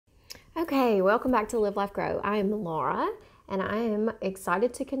Okay, welcome back to Live Life Grow. I am Laura, and I am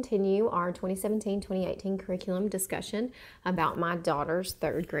excited to continue our 2017-2018 curriculum discussion about my daughter's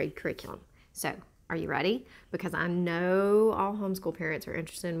third grade curriculum. So, are you ready? Because I know all homeschool parents are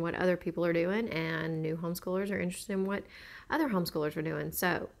interested in what other people are doing, and new homeschoolers are interested in what other homeschoolers are doing.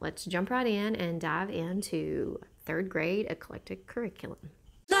 So, let's jump right in and dive into third grade eclectic curriculum.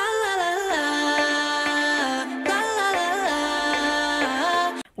 La, la, la, la.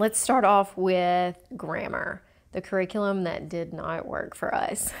 Let's start off with grammar, the curriculum that did not work for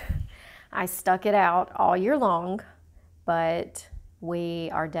us. I stuck it out all year long, but we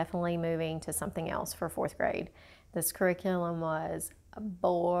are definitely moving to something else for fourth grade. This curriculum was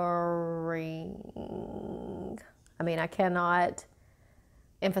boring. I mean, I cannot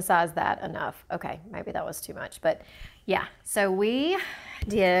emphasize that enough. Okay, maybe that was too much, but yeah. So we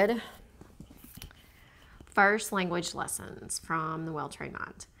did first language lessons from the Well-Trained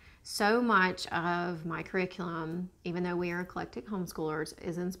Mind. So much of my curriculum, even though we are eclectic homeschoolers,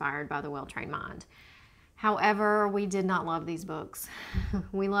 is inspired by the Well-Trained Mind. However, we did not love these books.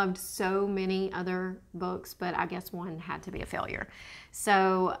 We loved so many other books, but I guess one had to be a failure.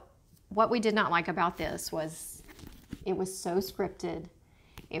 So what we did not like about this was it was so scripted,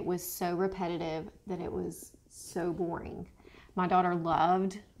 it was so repetitive that it was so boring. My daughter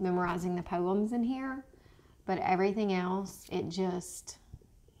loved memorizing the poems in here, but everything else, it just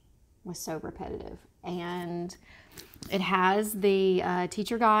was so repetitive. And it has the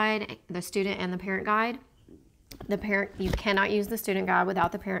teacher guide, the student and the parent guide. The parent, you cannot use the student guide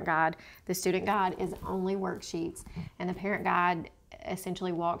without the parent guide. The student guide is only worksheets, and the parent guide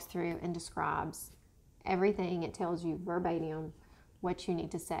essentially walks through and describes everything. It tells you verbatim what you need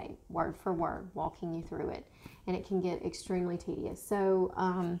to say, word for word, walking you through it. And it can get extremely tedious.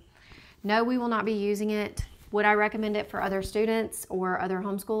 So no, we will not be using it. Would I recommend it for other students or other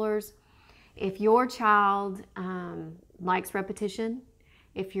homeschoolers? If your child likes repetition,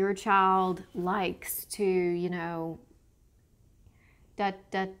 if your child likes to, you know, da,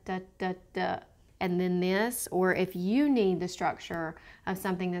 da, da, da, da, and then this, or if you need the structure of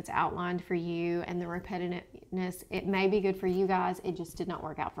something that's outlined for you and the repetitiveness, it may be good for you guys. It just did not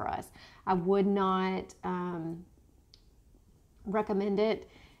work out for us. I would not recommend it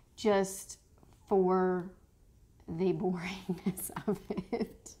just for the boringness of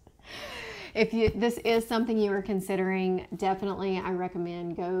it. If this is something you are considering, definitely I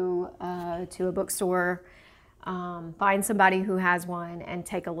recommend go to a bookstore, find somebody who has one and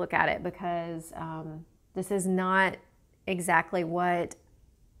take a look at it, because this is not exactly what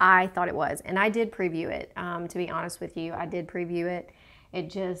I thought it was. And I did preview it, to be honest with you. I did preview it. It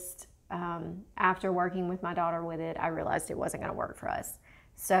just, after working with my daughter with it, I realized it wasn't going to work for us.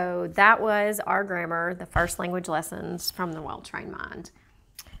 So that was our grammar, the first language lessons from the Well-Trained Mind.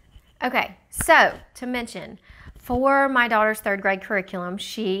 Okay, so to mention, for my daughter's third grade curriculum,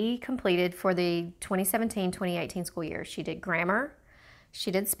 she completed for the 2017-2018 school year. She did grammar, she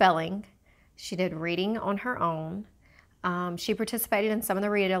did spelling, she did reading on her own. She participated in some of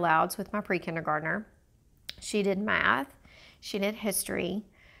the read alouds with my pre-kindergartner. She did math, she did history,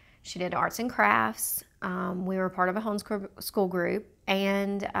 she did arts and crafts. We were part of a homeschool group,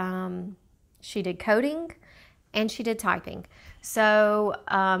 and she did coding and she did typing. So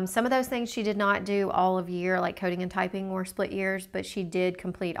some of those things she did not do all of year, like coding and typing were split years, but she did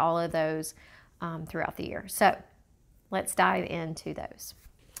complete all of those throughout the year. So let's dive into those.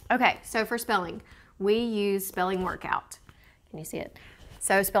 Okay, so for spelling, we use Spelling Workout. Can you see it?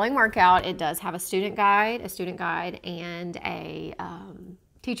 So Spelling Workout, it does have a student guide, and a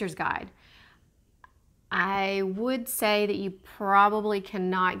teacher's guide. I would say that you probably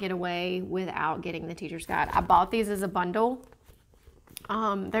cannot get away without getting the teacher's guide. I bought these as a bundle.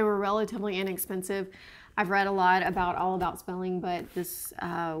 They were relatively inexpensive. I've read a lot all about spelling, but this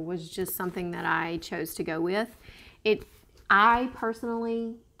was just something that I chose to go with. I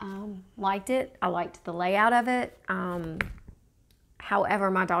personally liked it. I liked the layout of it.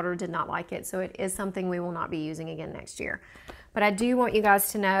 However, my daughter did not like it, so it is something we will not be using again next year. But I do want you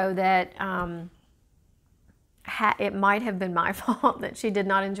guys to know that it might have been my fault that she did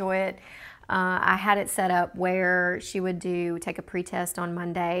not enjoy it. I had it set up where she would take a pretest on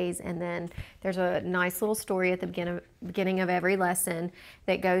Mondays, and then there's a nice little story at the beginning of every lesson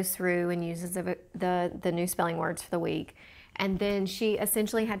that goes through and uses the new spelling words for the week. And then she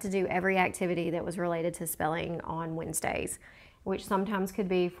essentially had to do every activity that was related to spelling on Wednesdays, which sometimes could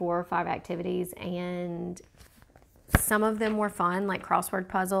be 4 or 5 activities, and some of them were fun, like crossword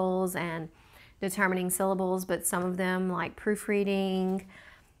puzzles and determining syllables, but some of them like proofreading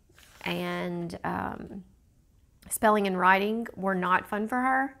and spelling and writing were not fun for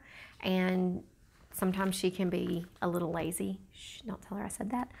her, and sometimes she can be a little lazy. Shh, don't tell her I said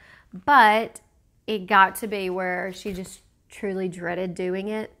that. But it got to be where she just truly dreaded doing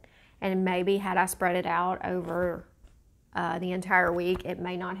it, and maybe had I spread it out over the entire week, it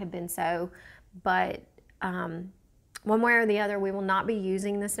may not have been so. But one way or the other, we will not be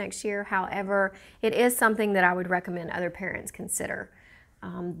using this next year. However, it is something that I would recommend other parents consider.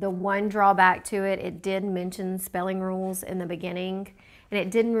 The one drawback to it, it did mention spelling rules in the beginning, and it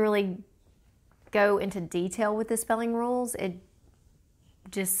didn't really go into detail with the spelling rules. It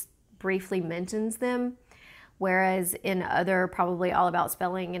just briefly mentions them, whereas in other, probably all about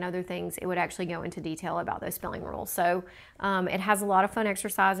spelling and other things, it would actually go into detail about those spelling rules. So it has a lot of fun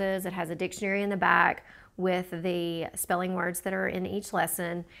exercises. It has a dictionary in the back with the spelling words that are in each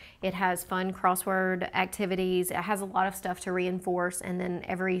lesson. It has fun crossword activities. It has a lot of stuff to reinforce, and then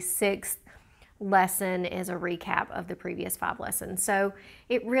every sixth lesson is a recap of the previous 5 lessons. So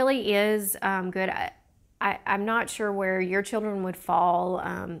it really is good. I'm not sure where your children would fall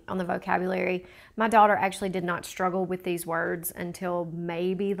on the vocabulary. My daughter actually did not struggle with these words until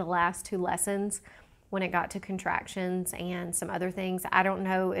maybe the last 2 lessons when it got to contractions and some other things. I don't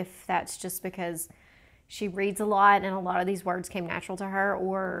know if that's just because she reads a lot and a lot of these words came natural to her,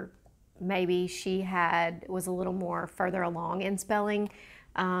 or maybe she was a little more further along in spelling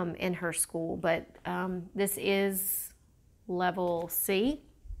in her school. But this is level C,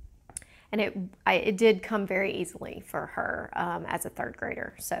 and it did come very easily for her as a 3rd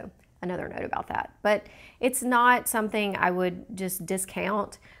grader. So another note about that. But it's not something I would just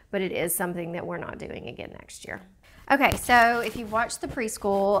discount, but it is something that we're not doing again next year. Okay, so if you watched the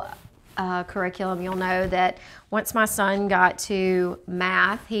preschool curriculum, you'll know that once my son got to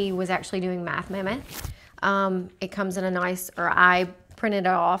math, he was actually doing Math Mammoth. It comes in a nice, or I printed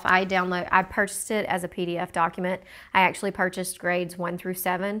it off. I purchased it as a PDF document. I actually purchased grades 1 through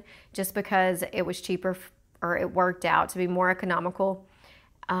 7 just because it was cheaper, or it worked out to be more economical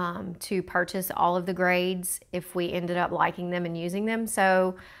to purchase all of the grades if we ended up liking them and using them.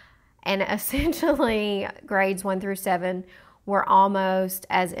 So, and essentially grades 1 through 7 were almost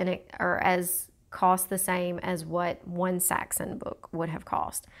as cost the same as what one Saxon book would have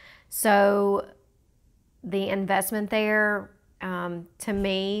cost. So the investment there, to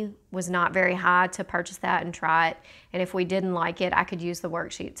me, was not very high to purchase that and try it. And if we didn't like it, I could use the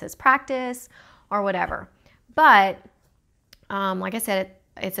worksheets as practice or whatever. But like I said,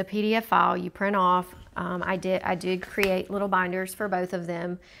 it's a PDF file you print off. I did create little binders for both of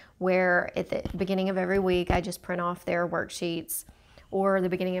them, where at the beginning of every week I just print off their worksheets, or the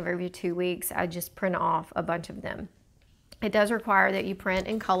beginning of every 2 weeks I just print off a bunch of them. It does require that you print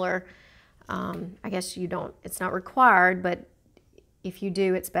in color. I guess you don't, it's not required, but if you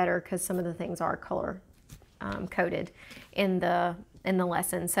do, it's better because some of the things are color coded in the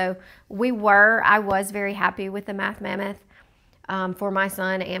lesson. So I was very happy with the Math Mammoth for my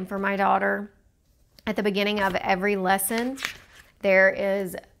son and for my daughter. At the beginning of every lesson, there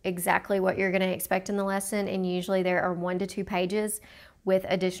is exactly what you're going to expect in the lesson, and usually there are 1 to 2 pages with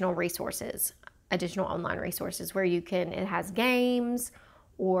additional resources, additional online resources where it has games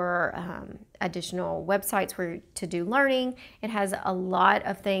or additional websites to do learning. It has a lot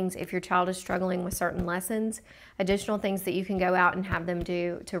of things if your child is struggling with certain lessons, additional things that you can go out and have them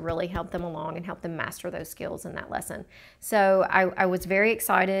do to really help them along and help them master those skills in that lesson. So I was very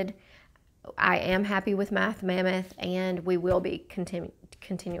excited. I am happy with Math Mammoth, and we will be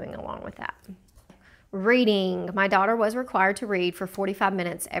continuing along with that. Reading. My daughter was required to read for 45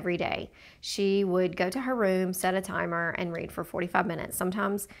 minutes every day. She would go to her room, set a timer, and read for 45 minutes.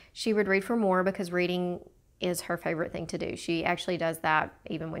 Sometimes she would read for more because reading is her favorite thing to do. She actually does that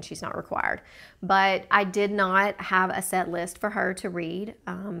even when she's not required. But I did not have a set list for her to read.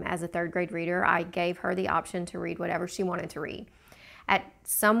 As a 3rd grade reader, I gave her the option to read whatever she wanted to read. At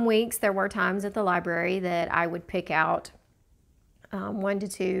some weeks, there were times at the library that I would pick out 1 to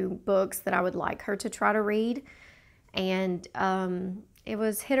 2 books that I would like her to try to read. And it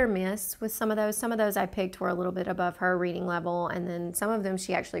was hit or miss with some of those. Some of those I picked were a little bit above her reading level, and then some of them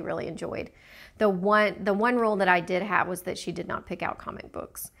she actually really enjoyed. The one rule that I did have was that she did not pick out comic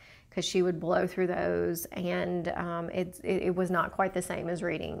books, because she would blow through those, and it was not quite the same as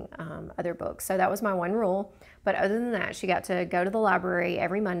reading other books. So that was my one rule. But other than that, she got to go to the library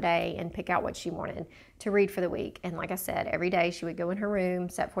every Monday and pick out what she wanted to read for the week. And like I said, every day she would go in her room,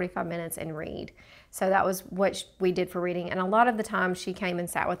 set 45 minutes, and read. So that was what we did for reading. And a lot of the time she came and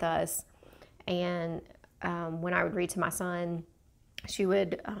sat with us, and when I would read to my son, she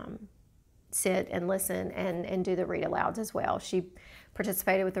would sit and listen and do the read alouds as well. She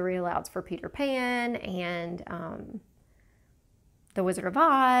participated with the read alouds for Peter Pan and The Wizard of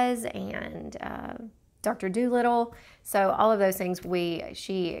Oz and Dr. Dolittle. So all of those things,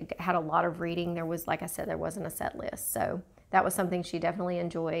 she had a lot of reading. There was, like I said, there wasn't a set list. So that was something she definitely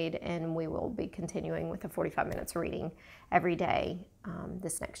enjoyed, and we will be continuing with the 45 minutes of reading every day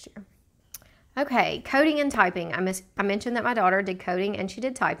this next year. Okay, coding and typing. I mentioned that my daughter did coding and she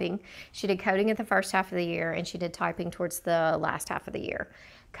did typing. She did coding at the first half of the year and she did typing towards the last half of the year.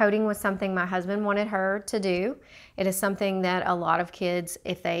 Coding was something my husband wanted her to do. It is something that a lot of kids,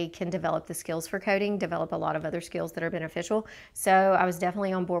 if they can develop the skills for coding, develop a lot of other skills that are beneficial. So I was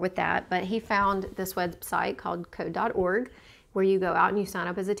definitely on board with that. But he found this website called code.org, where you go out and you sign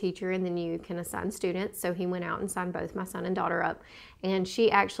up as a teacher and then you can assign students. So he went out and signed both my son and daughter up. And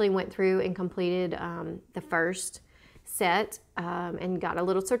she actually went through and completed the first set and got a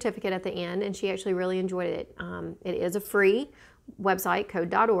little certificate at the end, and she actually really enjoyed it. It is a free website,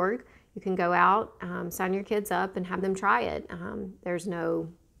 code.org. You can go out, sign your kids up, and have them try it. There's no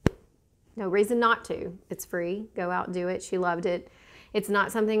reason not to. It's free. Go out and do it. She loved it. It's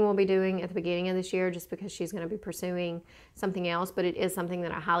not something we'll be doing at the beginning of this year just because she's going to be pursuing something else, but it is something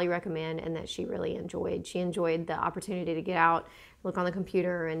that I highly recommend and that she really enjoyed. She enjoyed the opportunity to get out, look on the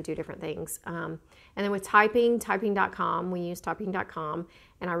computer, and do different things. And then with typing, typing.com, we use typing.com,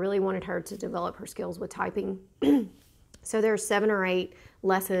 and I really wanted her to develop her skills with typing. So there are 7 or 8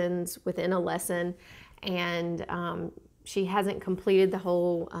 lessons within a lesson, and she hasn't completed the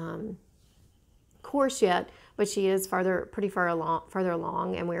whole course yet, but she is pretty further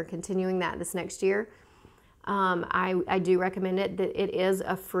along, and we are continuing that this next year. I do recommend it. That it is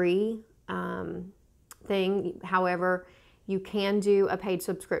a free thing. However, you can do a paid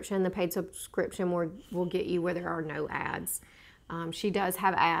subscription. The paid subscription will get you where there are no ads. She does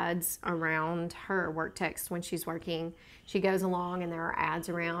have ads around her work text when she's working. She goes along and there are ads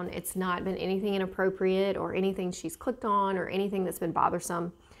around. It's not been anything inappropriate or anything she's clicked on or anything that's been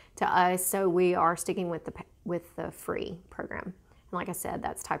bothersome to us, so we are sticking with the free program. And like I said,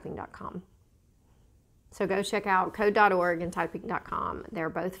 that's typing.com. So go check out code.org and typing.com. They're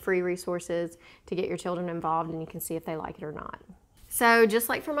both free resources to get your children involved, and you can see if they like it or not. So just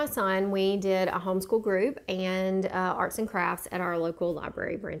like for my son, we did a homeschool group and arts and crafts at our local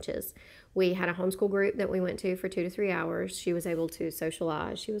library branches. We had a homeschool group that we went to for 2 to 3 hours. She was able to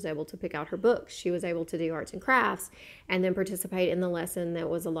socialize. She was able to pick out her books. She was able to do arts and crafts and then participate in the lesson that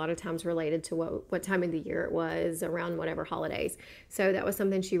was a lot of times related to what time of the year it was, around whatever holidays. So that was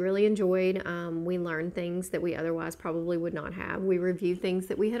something she really enjoyed. We learned things that we otherwise probably would not have. We reviewed things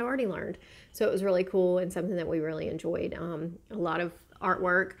that we had already learned. So it was really cool and something that we really enjoyed. A lot of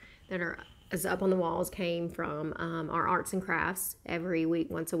artwork that is up on the walls came from our arts and crafts every week,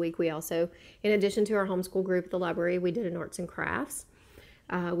 once a week. We also, in addition to our homeschool group at the library, we did an arts and crafts.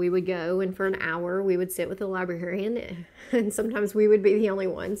 We would go and for an hour we would sit with the librarian, and sometimes we would be the only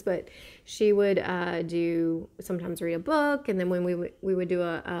ones, but she would sometimes read a book, and then when we would do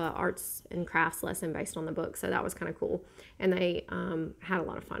a arts and crafts lesson based on the book. So that was kind of cool, and they had a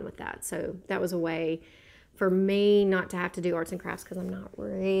lot of fun with that. So that was a way for me not to have to do arts and crafts because I'm not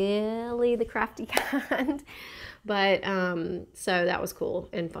really the crafty kind. But so that was cool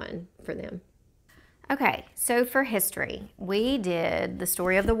and fun for them. Okay, so for history, we did The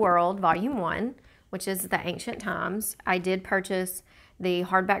Story of the World, Volume 1, which is the ancient times. I did purchase the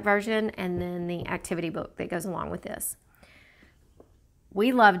hardback version and then the activity book that goes along with this.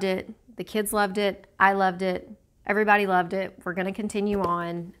 We loved it. The kids loved it. I loved it. Everybody loved it. We're going to continue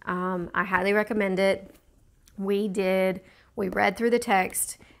on. I highly recommend it. We read through the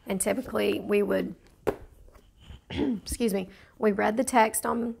text, and typically we would, we read the text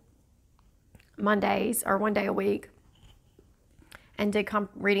on Mondays or one day a week and did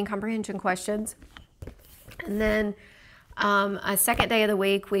reading comprehension questions. And then a second day of the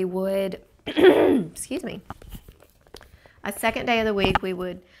week we would,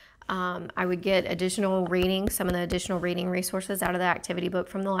 I would get additional reading, some of the additional reading resources out of the activity book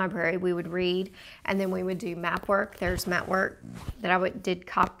from the library. We would read, and then we would do map work. There's map work that I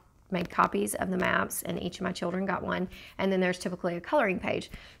made copies of the maps, and each of my children got one. And then there's typically a coloring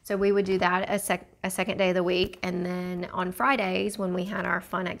page. So we would do that a second day of the week. And then on Fridays, when we had our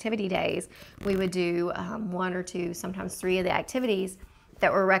fun activity days, we would do 1 or 2, sometimes 3 of the activities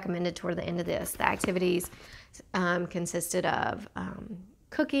that were recommended toward the end of this. The activities consisted of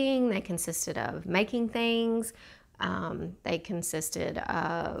cooking, they consisted of making things, they consisted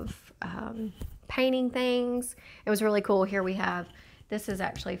of painting things. It was really cool. Here we have, this is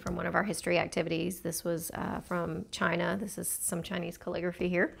actually from one of our history activities. This was from China. This is some Chinese calligraphy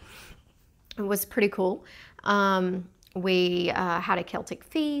here. It was pretty cool. We had a Celtic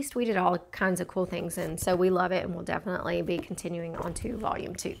feast. We did all kinds of cool things, and so we love it, and we'll definitely be continuing on to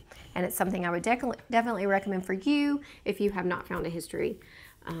volume 2. And it's something I would definitely recommend for you if you have not found a history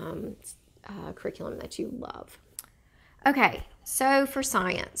curriculum that you love. Okay, so for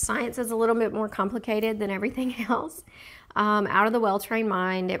science is a little bit more complicated than everything else. Out of the Well-Trained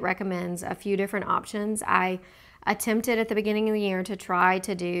Mind, it recommends a few different options. I attempted at the beginning of the year to try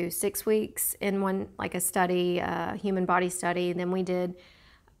to do 6 weeks in one, like a study, human body study. Then we did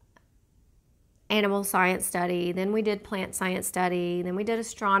animal science study. Then we did plant science study. Then we did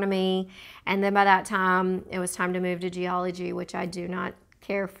astronomy. And then by that time, it was time to move to geology, which I do not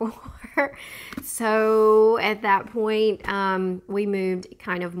care for. So at that point, we moved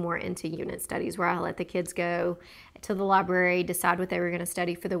kind of more into unit studies, where I let the kids go to the library, decide what they were going to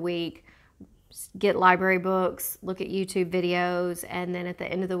study for the week, get library books, look at YouTube videos, and then at the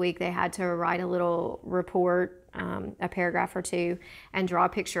end of the week they had to write a little report, a paragraph or two, and draw a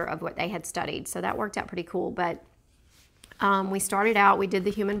picture of what they had studied. So that worked out pretty cool. But we started out, we did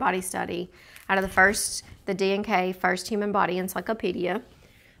the human body study out of the D&K First Human Body Encyclopedia.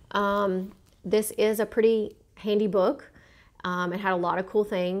 This is a pretty handy book. It had a lot of cool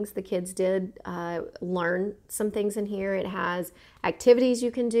things. The kids did learn some things in here. It has activities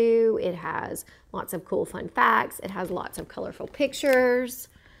you can do. It has lots of cool fun facts. It has lots of colorful pictures.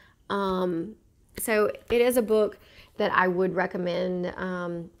 So it is a book that I would recommend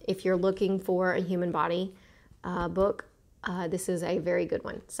if you're looking for a human body book. This is a very good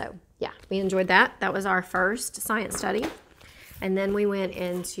one. So yeah, we enjoyed that. That was our first science study. And then we went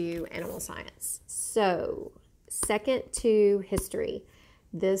into animal science. So second to history,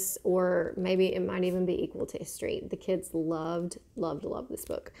 this, or maybe it might even be equal to history. The kids loved this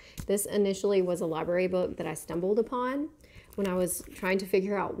book. This initially was a library book that I stumbled upon when I was trying to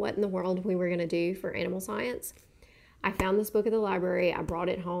figure out what in the world we were going to do for animal science. I found this book at the library. I brought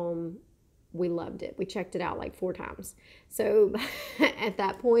it home. We loved it. We checked it out like 4 times. So at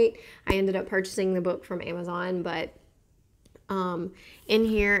that point, I ended up purchasing the book from Amazon, but in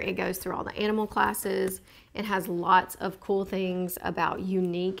here, it goes through all the animal classes. It has lots of cool things about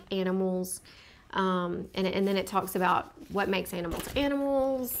unique animals. And then it talks about what makes animals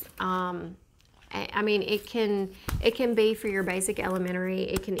animals. I mean, it can be for your basic elementary.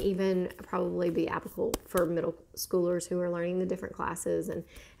 It can even probably be applicable for middle schoolers who are learning the different classes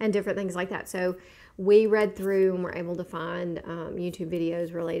and different things like that. So we read through and were able to find YouTube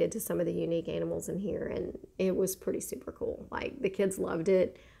videos related to some of the unique animals in here, and it was pretty super cool. Like, the kids loved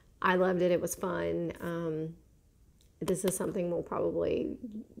it. I loved it. It was fun. This is something we'll probably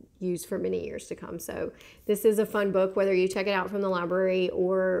use for many years to come. So this is a fun book, whether you check it out from the library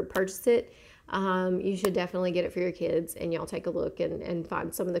or purchase it. You should definitely get it for your kids, and y'all take a look and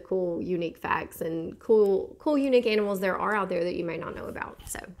find some of the cool, unique facts and cool, unique animals there are out there that you may not know about.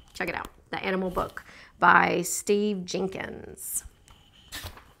 So check it out. The Animal Book by Steve Jenkins.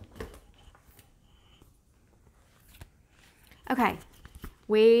 Okay,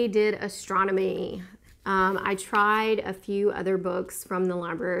 we did astronomy. I tried a few other books from the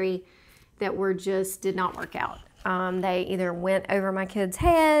library that did not work out. They either went over my kids'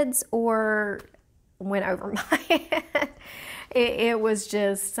 heads or went over my head. It was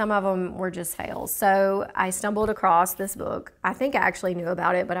just, some of them were just fails. So I stumbled across this book. I think I actually knew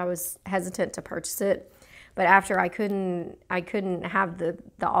about it, but I was hesitant to purchase it. But after I couldn't have the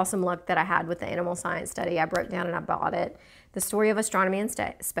awesome luck that I had with the animal science study, I broke down and I bought it. The Story of Astronomy in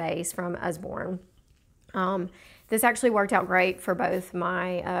Space from Usborne. This actually worked out great for both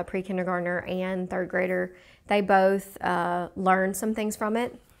my pre-kindergartner and 3rd grader. They both learned some things from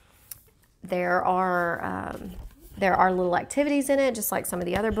it. There are little activities in it, just like some of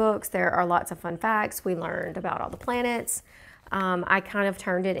the other books. There are lots of fun facts. We learned about all the planets. I kind of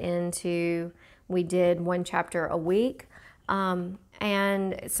turned it into, we did 1 chapter a week. And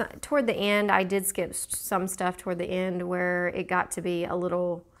toward the end, I did skip some stuff toward the end where it got to be a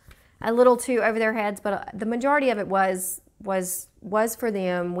little too over their heads, but the majority of it was for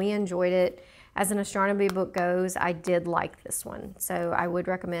them. We enjoyed it. As an astronomy book goes, I did like this one, so I would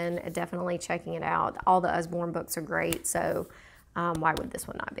recommend definitely checking it out. All the Usborne books are great, so why would this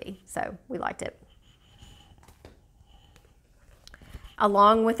one not be? So we liked it.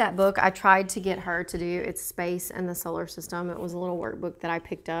 Along with that book, I tried to get her to do its space and the solar system. It was a little workbook that I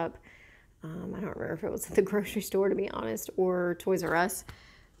picked up. I don't remember if it was at the grocery store, to be honest, or Toys R Us.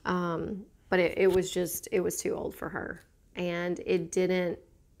 But it was too old for her, and it didn't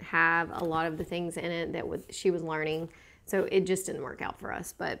have a lot of the things in it that she was learning, so it just didn't work out for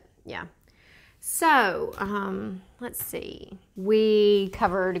us. But yeah, So, let's see. We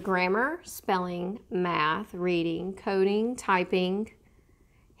covered grammar, spelling, math, reading, coding, typing,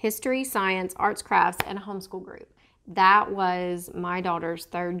 history, science, arts, crafts, and a homeschool group. That was my daughter's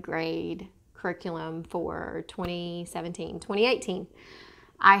 3rd grade curriculum for 2018.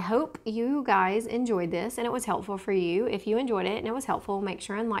 I hope you guys enjoyed this and it was helpful for you. If you enjoyed it and it was helpful, make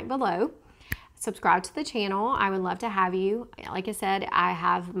sure and like below. Subscribe to the channel. I would love to have you. Like I said, I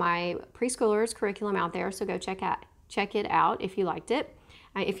have my preschoolers curriculum out there, so go check it out if you liked it.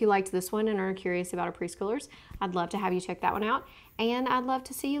 If you liked this one and are curious about our preschoolers, I'd love to have you check that one out. And I'd love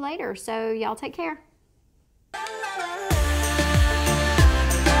to see you later. So y'all take care.